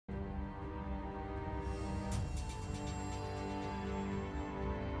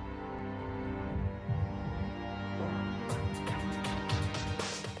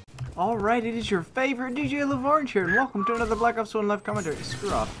Alright, it is your favorite DJ LaVorange here, and welcome to another Black Ops 1 live commentary.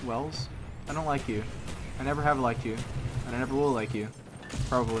 Screw off, Wells. I don't like you. I never have liked you. And I never will like you.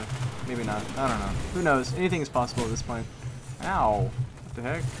 Probably. Maybe not. I don't know. Who knows? Anything is possible at this point. Ow. What the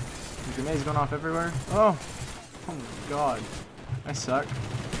heck? The grenades going off everywhere? Oh! Oh my god. I suck.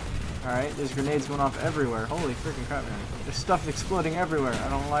 Alright, there's grenades going off everywhere. Holy freaking crap, man. There's stuff exploding everywhere. I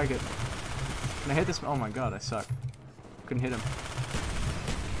don't like it. Can I hit this? Oh my god, I suck. Couldn't hit him.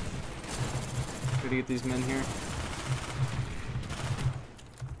 Gotta get these men here.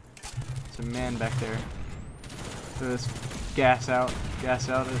 There's a man back there. Throw this gas out. Gas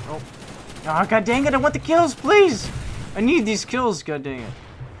out. Oh. Oh, god dang it, I want the kills, please! I need these kills, god dang it.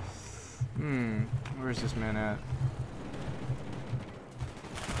 Where's this man at?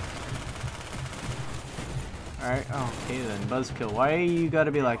 Alright, oh, okay then. Buzzkill. Why you gotta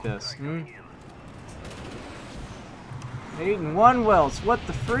be like this? 8 and 1 welts. What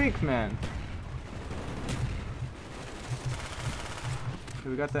the freak, man? Okay,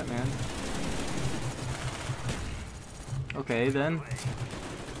 we got that man. Okay, then.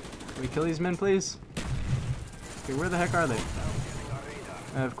 Can we kill these men, please? Okay, where the heck are they?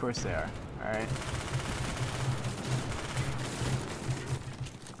 Of course they are. Alright.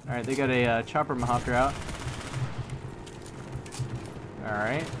 Alright, they got a chopper mahopter out.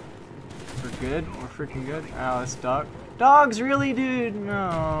 Alright. We're good. We're freaking good. Oh, that's dog. Dogs, really, dude?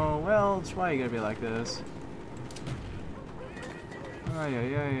 No. Well, that's why you gotta be like this. Ay,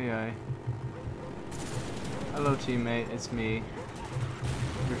 ay, ay, ay. Hello, teammate. It's me.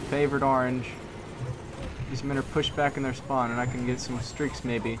 Your favorite orange. These men are pushed back in their spawn, and I can get some streaks,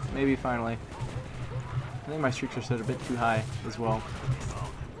 maybe. Maybe, finally. I think my streaks are set a bit too high, as well.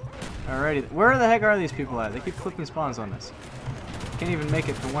 Alrighty. Where the heck are these people at? They keep flipping spawns on us. Can't even make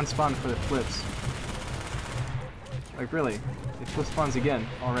it to one spawn before it flips. Like, really. They flip spawns again,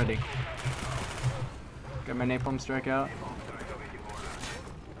 already. Got my napalm strike out.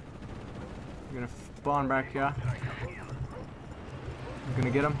 I'm gonna spawn back here. I'm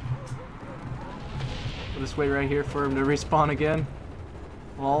gonna get him. We'll just wait right here for him to respawn again.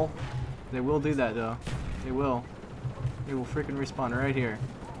 Lol. They will do that though. They will. They will freaking respawn right here.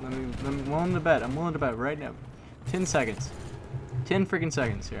 I'm willing to bet. I'm willing to bet right now. 10 seconds. 10 freaking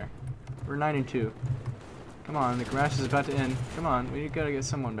seconds here. We're 9 and 2. Come on, the match is about to end. Come on, we gotta get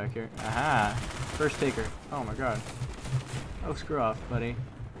someone back here. Aha! First taker. Oh my god. Oh, screw off, buddy.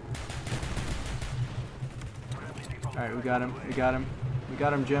 Alright, we got him. We got him. We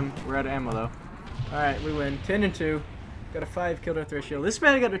got him, Jim. We're out of ammo, though. Alright, we win. 10 and 2. Got a 5 kill death ratio. This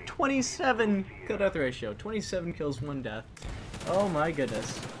man got a 27 kill death ratio. 27 kills, 1 death. Oh my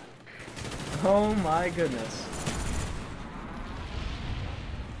goodness. Oh my goodness.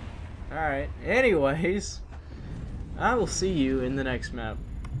 Alright, anyways, I will see you in the next map.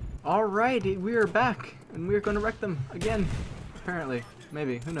 Alright, we are back, and we are going to wreck them again. Apparently.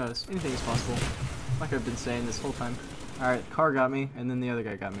 Maybe. Who knows? Anything is possible. Like I've been saying this whole time. Alright, car got me, and then the other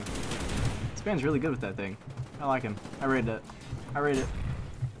guy got me. This man's really good with that thing. I like him. I rate it. I rate it.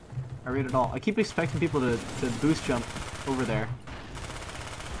 I rate it all. I keep expecting people to boost jump over there.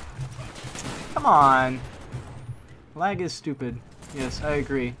 Come on! Lag is stupid. Yes, I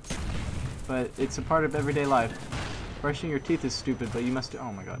agree. But it's a part of everyday life. Brushing your teeth is stupid, but you must do—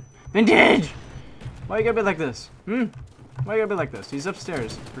 oh my god. Vintage! Why you gotta be like this? Why you gotta be like this? He's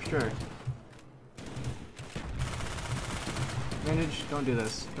upstairs, for sure. Vintage, don't do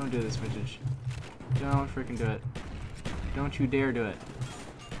this. Don't do this, Vintage. Don't freaking do it. Don't you dare do it.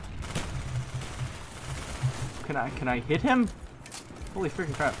 Can I hit him? Holy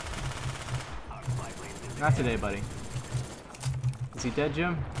freaking crap. Not today, buddy. Is he dead,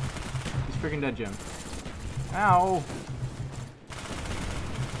 Jim? He's freaking dead, Jim. Ow!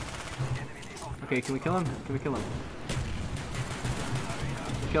 Okay, can we kill him? Can we kill him?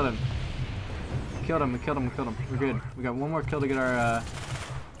 We killed him. We killed him, we killed him, we killed him. We're good. We got one more kill to get our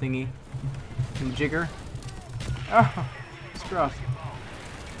thingy. Some jigger. Oh! Screw off.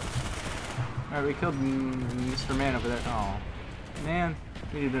 Alright, we killed Mr. Man over there. Oh. Man.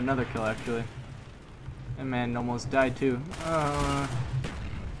 We needed another kill, actually. That man almost died, too.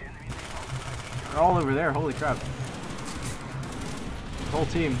 They're all over there. Holy crap. The whole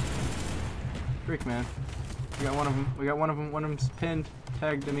team. Freak, man. We got one of them. We got one of them. One of them's pinned.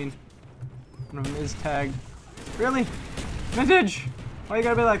 Tagged, I mean. One of them is tagged. Really? Vintage! Why you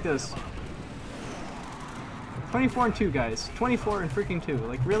gotta be like this? 24 and 2, guys. 24 and freaking 2.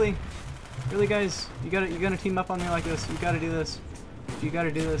 Like, really? Really, guys? You gotta team up on me like this? You gotta do this? You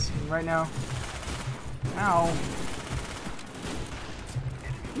gotta do this right now? Ow.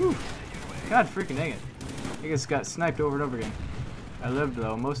 Whew. God freaking dang it. I just got sniped over and over again. I lived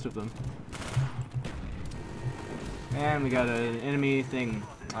though, most of them. And we got an enemy thing.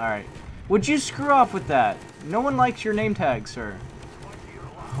 Alright. Would you screw off with that? No one likes your name tag, sir.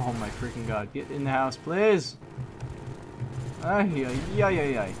 Oh my freaking god. Get in the house, please. Ay, ay, ay,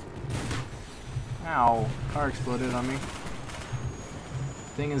 ay, ay. Ow. Car exploded on me.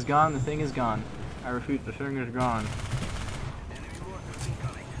 The thing is gone, the thing is gone. I repeat, the thing is gone.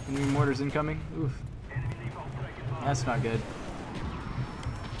 Enemy mortars incoming? Oof. That's not good.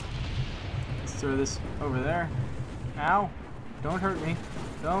 Let's throw this over there. Ow. Don't hurt me.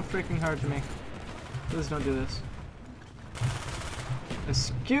 Don't freaking hurt me. Please don't do this.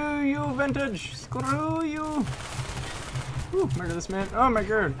 Screw you, vintage! Screw you! Whew, murder this man. Oh my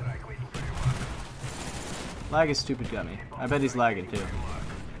god! Lag is stupid got me. I bet he's lagging too.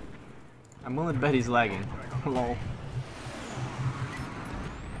 I'm willing to bet he's lagging. Lol.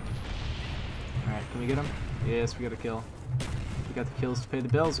 Alright, can we get him? Yes, we got a kill. We got the kills to pay the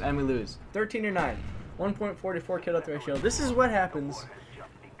bills, and we lose. 13-9. 1.44 kill death ratio. This is what happens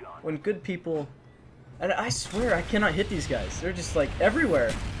when good people... And I swear I cannot hit these guys. They're just like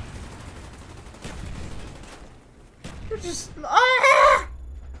everywhere. They're just... Ah!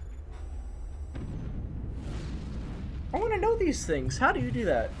 I want to know these things. How do you do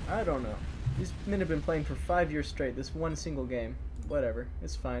that? I don't know. These men have been playing for 5 years straight. This one single game. Whatever.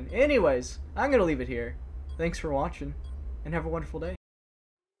 It's fine. Anyways, I'm going to leave it here. Thanks for watching, and have a wonderful day.